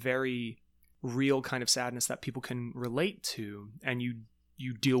that's a very real kind of sadness that people can relate to, and you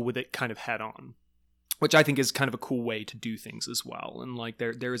deal with it kind of head on, which I think is kind of a cool way to do things as well. And like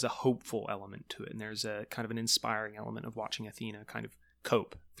there is a hopeful element to it, and there's a kind of an inspiring element of watching Athena kind of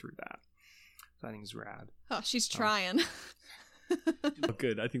cope through that. So I think it's rad. Oh, she's trying. Oh,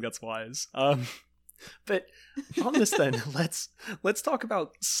 good. I think that's wise. But on this then, let's talk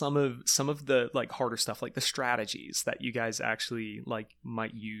about some of the like harder stuff, like the strategies that you guys actually like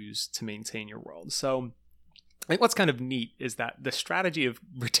might use to maintain your world. So I think what's kind of neat is that the strategy of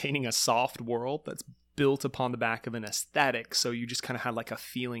retaining a soft world that's built upon the back of an aesthetic, so you just kind of have like a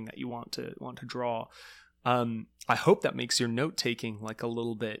feeling that you want to draw. I hope that makes your note taking like a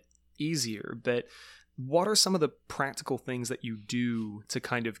little bit easier. But what are some of the practical things that you do to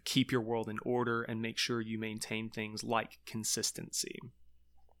kind of keep your world in order and make sure you maintain things like consistency?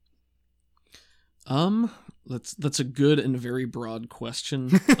 That's a good and very broad question.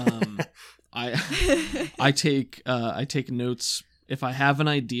 I take notes if I have an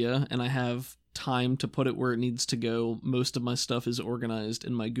idea and I have time to put it where it needs to go. Most of my stuff is organized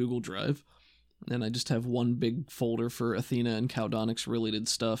in my Google Drive, and I just have one big folder for Athena and Caldonix related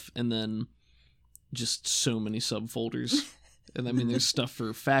stuff, and then just so many subfolders. And I mean, there's stuff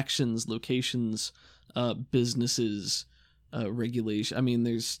for factions, locations, businesses, regulation. I mean,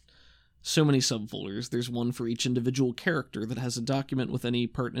 there's so many subfolders. There's one for each individual character that has a document with any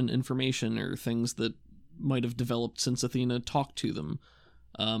pertinent information or things that might have developed since Athena talked to them.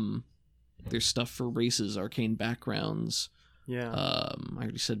 There's stuff for races, arcane backgrounds. Yeah. I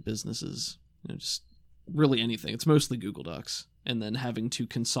already said businesses. You know, just really anything. It's mostly Google Docs. And then having to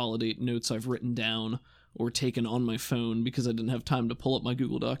consolidate notes I've written down or taken on my phone because I didn't have time to pull up my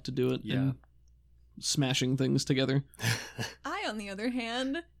Google Doc to do it. Yeah. And smashing things together. I, on the other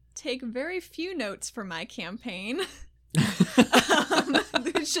hand, take very few notes for my campaign.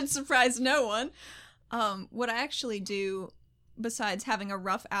 It should surprise no one. What I actually do, besides having a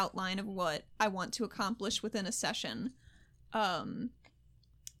rough outline of what I want to accomplish within a session,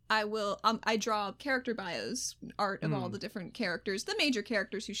 I draw character bios, art of all the different characters, the major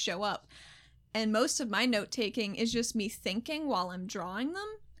characters who show up. And most of my note taking is just me thinking while I'm drawing them.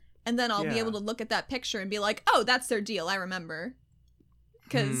 And then I'll be able to look at that picture and be like, oh, that's their deal, I remember.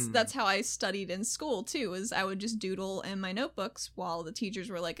 Because that's how I studied in school, too, is I would just doodle in my notebooks while the teachers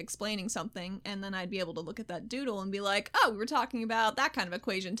were, like, explaining something, and then I'd be able to look at that doodle and be like, oh, we were talking about that kind of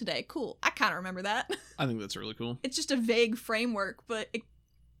equation today. Cool. I kind of remember that. I think that's really cool. It's just a vague framework, but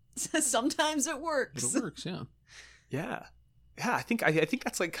sometimes it works. But it works, yeah. Yeah. Yeah, I think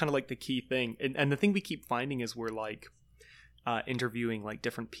that's, like, kind of, like, the key thing. And the thing we keep finding is we're, like, interviewing, like,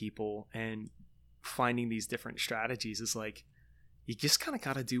 different people and finding these different strategies is, like, you just kind of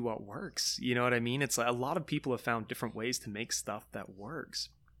got to do what works. You know what I mean? It's like a lot of people have found different ways to make stuff that works.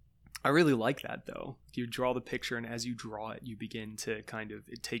 I really like that, though. You draw the picture, and as you draw it, you begin to kind of,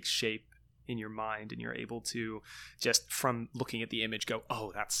 it takes shape in your mind, and you're able to just from looking at the image go,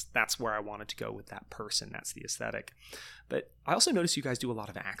 oh, that's where I wanted to go with that person. That's the aesthetic. But I also notice you guys do a lot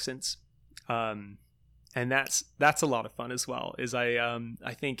of accents. And that's a lot of fun as well. Is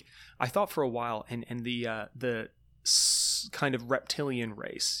I think I thought for a while, and the kind of reptilian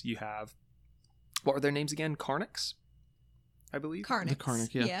race you have, what were their names again? Karnics, I believe. Karnics. The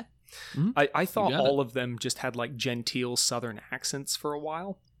Karnic, yeah. Mm-hmm. I thought all of them just had like genteel southern accents for a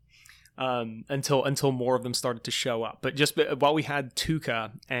while, until more of them started to show up. But just while we had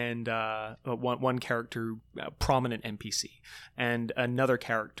Tuka and one character, prominent NPC, and another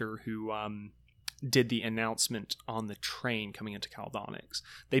character who did the announcement on the train coming into Caldonics.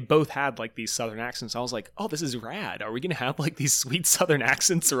 They both had like these southern accents. I was like, oh, this is rad. Are we going to have like these sweet southern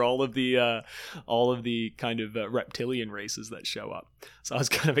accents for all of the kind of reptilian races that show up? So I was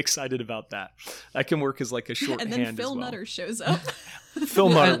kind of excited about that. That can work as like a shorthand. And then Phil as well. Nutter shows up. Phil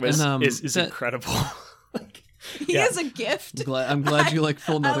Nutter is incredible. He is a gift. I'm glad you like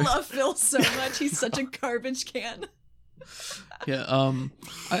Phil Nutter. I love Phil so much. He's such a garbage can. Yeah,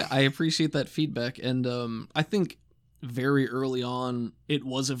 I appreciate that feedback, and I think very early on it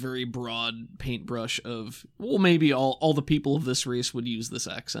was a very broad paintbrush of, well, maybe all the people of this race would use this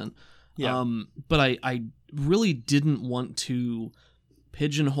accent. Yeah. But I really didn't want to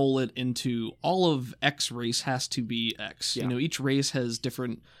pigeonhole it into all of X race has to be X. Yeah. You know, each race has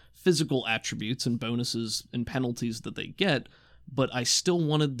different physical attributes and bonuses and penalties that they get, but I still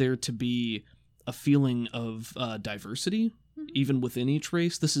wanted there to be a feeling of diversity even within each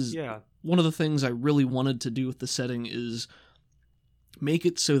race. This is one of the things I really wanted to do with the setting, is make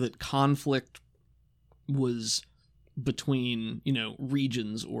it so that conflict was between, you know,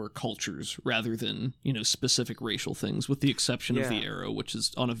 regions or cultures rather than, you know, specific racial things, with the exception of the Arrow, which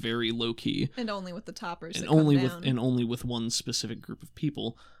is on a very low key, and only with the toppers, and only with one specific group of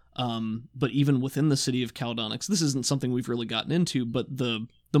people. But even within the city of Caldonics, this isn't something we've really gotten into, but the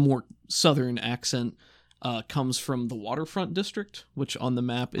more southern accent comes from the Waterfront District, which on the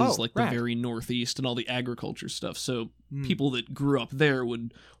map is the very northeast, and all the agriculture stuff. So people that grew up there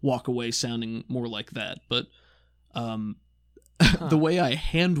would walk away sounding more like that. But the way I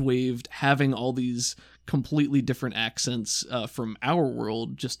hand-waved having all these completely different accents from our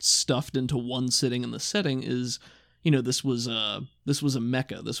world just stuffed into one sitting in the setting is, you know, this was a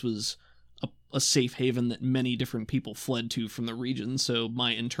mecca. This was a safe haven that many different people fled to from the region. So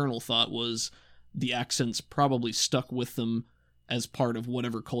my internal thought was the accents probably stuck with them as part of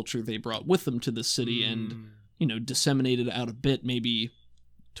whatever culture they brought with them to the city, and, you know, disseminated out a bit maybe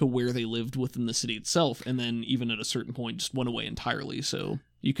to where they lived within the city itself, and then even at a certain point just went away entirely. So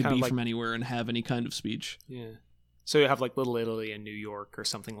you could be from anywhere and have any kind of speech. Yeah. So you have like Little Italy in New York or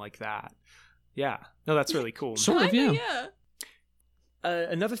something like that. Yeah. No, that's really cool. Sort of, yeah.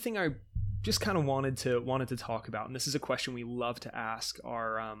 Another thing I just kind of wanted to talk about, and this is a question we love to ask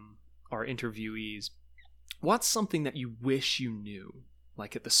our interviewees: what's something that you wish you knew,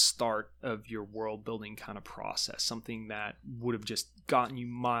 like at the start of your world building kind of process, something that would have just gotten you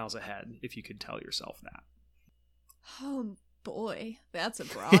miles ahead if you could tell yourself that? Oh boy, that's a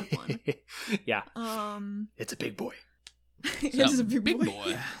broad one. Yeah. It's a big boy. It is a big boy.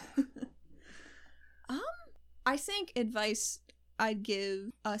 boy. I think advice I'd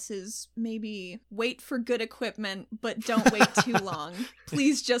give us is maybe wait for good equipment, but don't wait too long.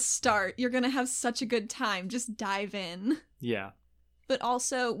 Please just start. You're gonna have such a good time. Just dive in. Yeah. But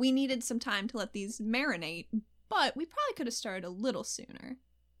also, we needed some time to let these marinate, but we probably could have started a little sooner.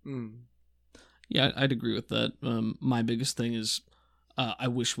 Yeah, I'd agree with that. My biggest thing is I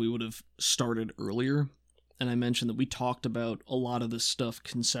wish we would have started earlier. and I mentioned that we talked about a lot of this stuff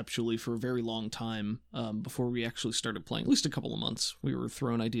conceptually for a very long time before we actually started playing. At least a couple of months. We were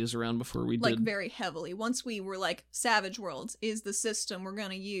throwing ideas around before we like did. very heavily. Once we were like, Savage Worlds is the system we're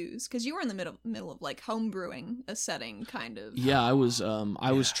gonna use, because you were in the middle of like homebrewing a setting, kind of. Yeah, I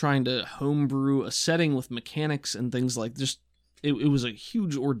was trying to homebrew a setting with mechanics and things like just. It was a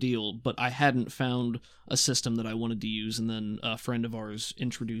huge ordeal, but I hadn't found a system that I wanted to use, and then a friend of ours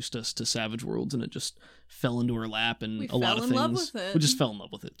introduced us to Savage Worlds, and it just fell into our lap, and a lot of things. Love with it. We just fell in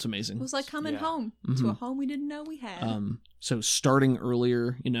love with it. It's amazing. It was like coming home to a home we didn't know we had. So starting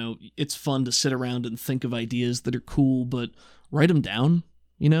earlier, it's fun to sit around and think of ideas that are cool, but write them down.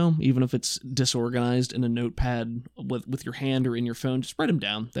 Even if it's disorganized in a notepad with your hand or in your phone, just write them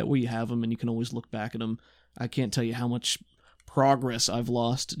down. That way you have them, and you can always look back at them. I can't tell you how much progress I've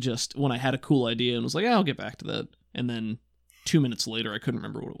lost just when I had a cool idea and was like, I'll get back to that. And then 2 minutes later, I couldn't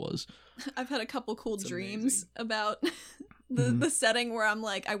remember what it was. I've had a couple cool dreams about the setting where I'm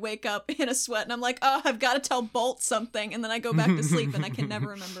like, I wake up in a sweat and I'm like, oh, I've got to tell Bolt something. And then I go back to sleep and I can never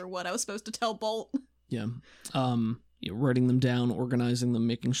remember what I was supposed to tell Bolt. Yeah. Writing them down, organizing them,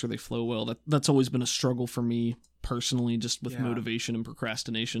 making sure they flow well. That's always been a struggle for me personally, just with motivation and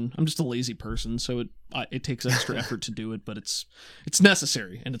procrastination. I'm just a lazy person, so it takes extra effort to do it, but it's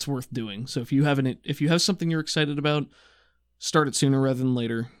necessary and it's worth doing. So if you have something you're excited about, start it sooner rather than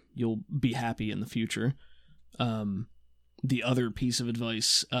later. You'll be happy in the future. The other piece of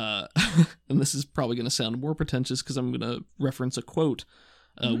advice, and this is probably going to sound more pretentious because I'm going to reference a quote,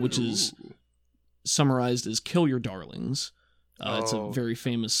 which is summarized as "kill your darlings." It's a very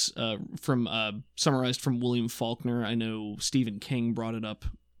famous, summarized from William Faulkner. I know Stephen King brought it up,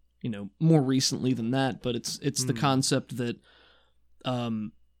 more recently than that, but it's the concept that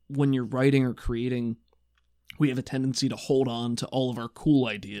when you're writing or creating, we have a tendency to hold on to all of our cool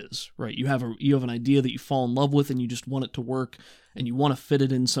ideas, right? You have an idea that you fall in love with and you just want it to work and you want to fit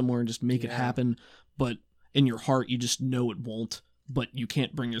it in somewhere and just make it happen, but in your heart you just know it won't. But you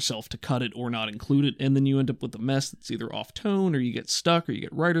can't bring yourself to cut it or not include it, and then you end up with a mess that's either off tone, or you get stuck, or you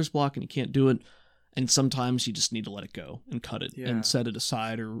get writer's block and you can't do it. And sometimes you just need to let it go and cut it and set it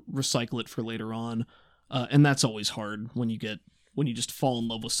aside or recycle it for later on. And that's always hard when you just fall in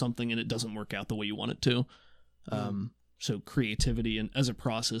love with something and it doesn't work out the way you want it to. So creativity and as a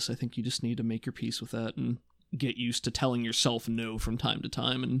process, I think you just need to make your peace with that and get used to telling yourself no from time to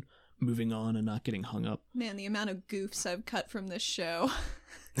time and moving on and not getting hung up. Man, the amount of goofs I've cut from this show,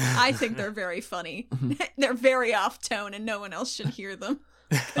 I think they're very funny. They're very off tone and no one else should hear them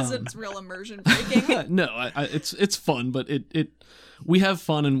because it's real immersion breaking. No, it's fun, but we have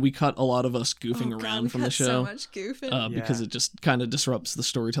fun and we cut a lot of us goofing around from the show. So much goofing. Because it just kind of disrupts the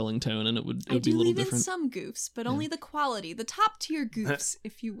storytelling tone and it would be a little different. I do leave in some goofs, but only the quality, the top tier goofs,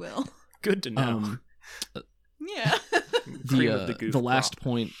 if you will. Good to know. Yeah. The last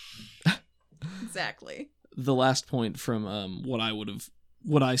point. Exactly. The last point from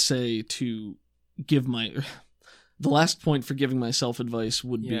what I say to give the last point for giving myself advice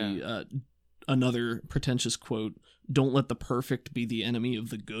would be another pretentious quote: "Don't let the perfect be the enemy of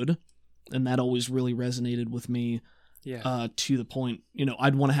the good," and that always really resonated with me. To the point,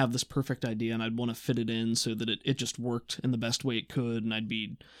 I'd want to have this perfect idea and I'd want to fit it in so that it just worked in the best way it could, and I'd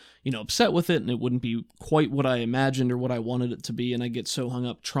be, upset with it and it wouldn't be quite what I imagined or what I wanted it to be, and I get so hung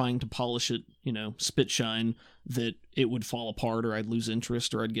up trying to polish it, spit shine, that it would fall apart or I'd lose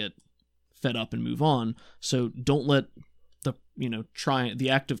interest or I'd get fed up and move on. So don't let the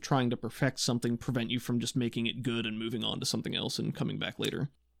act of trying to perfect something prevent you from just making it good and moving on to something else and coming back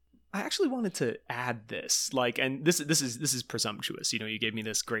later. I actually wanted to add this, and this is presumptuous. You gave me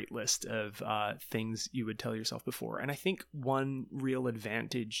this great list of things you would tell yourself before, and I think one real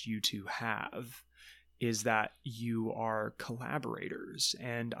advantage you two have is that you are collaborators.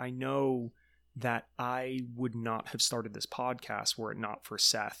 And I know that I would not have started this podcast were it not for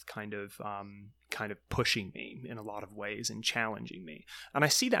Seth kind of pushing me in a lot of ways and challenging me. And I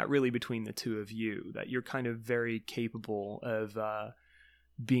see that really between the two of you, that you're kind of very capable of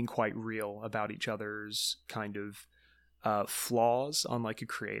being quite real about each other's kind of flaws on like a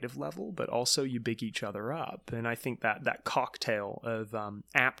creative level, but also you big each other up. And I think that cocktail of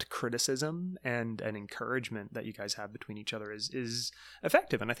apt criticism and an encouragement that you guys have between each other is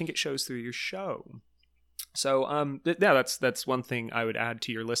effective, and I think it shows through your show. So that's one thing I would add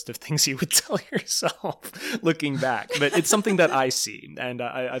to your list of things you would tell yourself looking back, but it's something that I see, and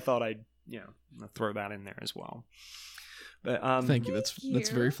I thought I'd throw that in there as well. But thank you. That's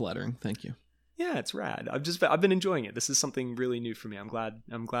very flattering. Thank you. Yeah, it's rad. I've been enjoying it. This is something really new for me. I'm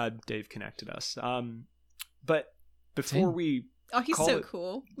glad Dave connected us. But before we Oh, he's Call so it-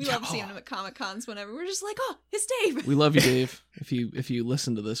 cool. We love seeing him at Comic Cons whenever we're just like, oh, it's Dave. We love you, Dave. If you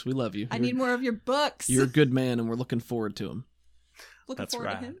listen to this, we love you. I need more of your books. You're a good man, and we're looking forward to him. Looking That's forward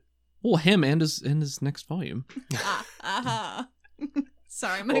right. to him. Well, him and his next volume. Aha.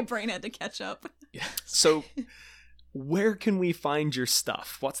 Sorry, my brain had to catch up. So, where can we find your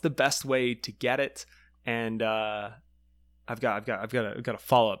stuff? What's the best way to get it? And I've got a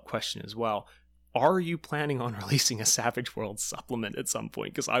follow-up question as well. Are you planning on releasing a Savage World supplement at some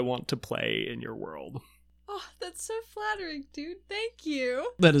point? Because I want to play in your world. Oh, that's so flattering, dude. Thank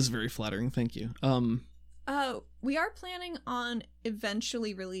you. That is very flattering. Thank you. We are planning on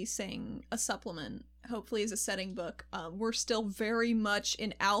eventually releasing a supplement, hopefully as a setting book. We're still very much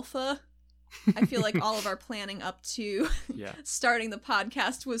in alpha. I feel like all of our planning up to Yeah. starting the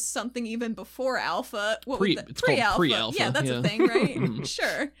podcast was something even before alpha. What Pre- was that? it's called pre-alpha, Yeah, that's yeah. a thing, right? Mhm.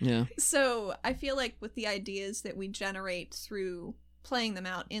 Sure. Yeah. So I feel like with the ideas that we generate through playing them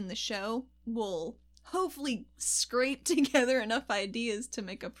out in the show, we'll hopefully scrape together enough ideas to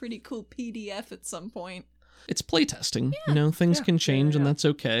make a pretty cool PDF at some point. It's playtesting. Things Yeah. can change, and Yeah. that's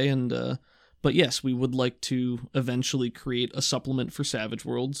okay. And but yes, we would like to eventually create a supplement for Savage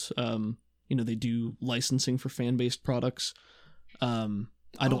Worlds. They do licensing for fan-based products. I don't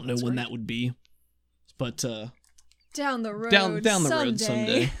know that's when great. that would be, but Down the road. down the road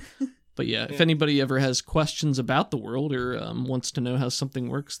someday. But yeah, if Yeah. anybody ever has questions about the world or wants to know how something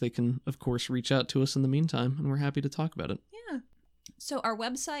works, they can, of course, reach out to us in the meantime, and we're happy to talk about it. Yeah. So our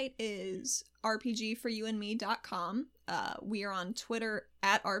website is rpgforyouandme.com. We are on Twitter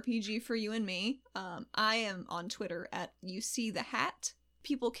at rpgforyouandme. I am on Twitter at YouSeeTheHat.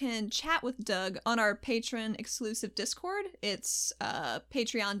 People can chat with Doug on our Patreon exclusive Discord. It's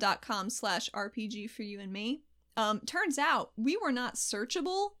patreon.com/rpgforyouandme. Turns out we were not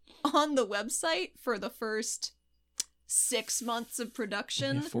searchable on the website for the first 6 months of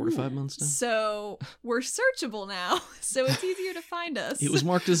production. Yeah, 4 to 5 months now. So we're searchable now, so it's easier to find us. It was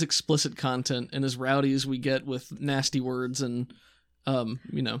marked as explicit content, and as rowdy as we get with nasty words and,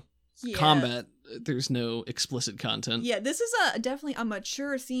 Yeah. combat, there's no explicit content. Yeah, this is definitely a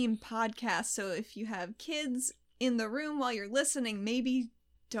mature themed podcast, so if you have kids in the room while you're listening, maybe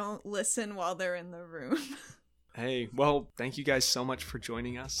don't listen while they're in the room. Hey, well, thank you guys so much for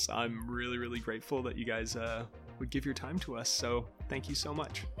joining us. I'm really, really grateful that you guys would give your time to us. So thank you so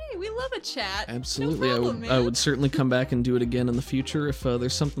much. Hey, we love a chat. Absolutely. No problem, I man. would certainly come back and do it again in the future if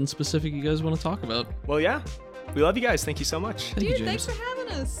there's something specific you guys want to talk about. Well, yeah, we love you guys. Thank you so much. Thank you, Dude, James. thanks for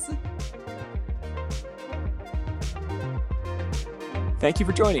having us. Thank you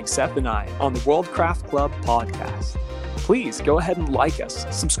for joining Seth and I on the World Craft Club podcast. Please go ahead and like us,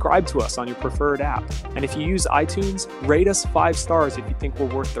 subscribe to us on your preferred app, and if you use iTunes, rate us 5 stars if you think we're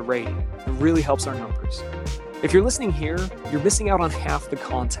worth the rating. It really helps our numbers. If you're listening here, you're missing out on half the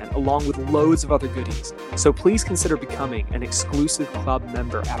content along with loads of other goodies, so please consider becoming an exclusive club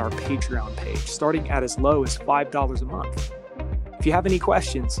member at our Patreon page, starting at as low as $5 a month. If you have any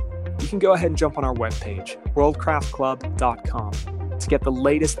questions, you can go ahead and jump on our webpage, worldcraftclub.com, to get the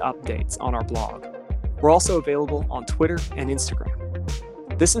latest updates on our blog. We're also available on Twitter and Instagram.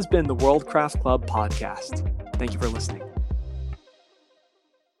 This has been the World Craft Club podcast. Thank you for listening.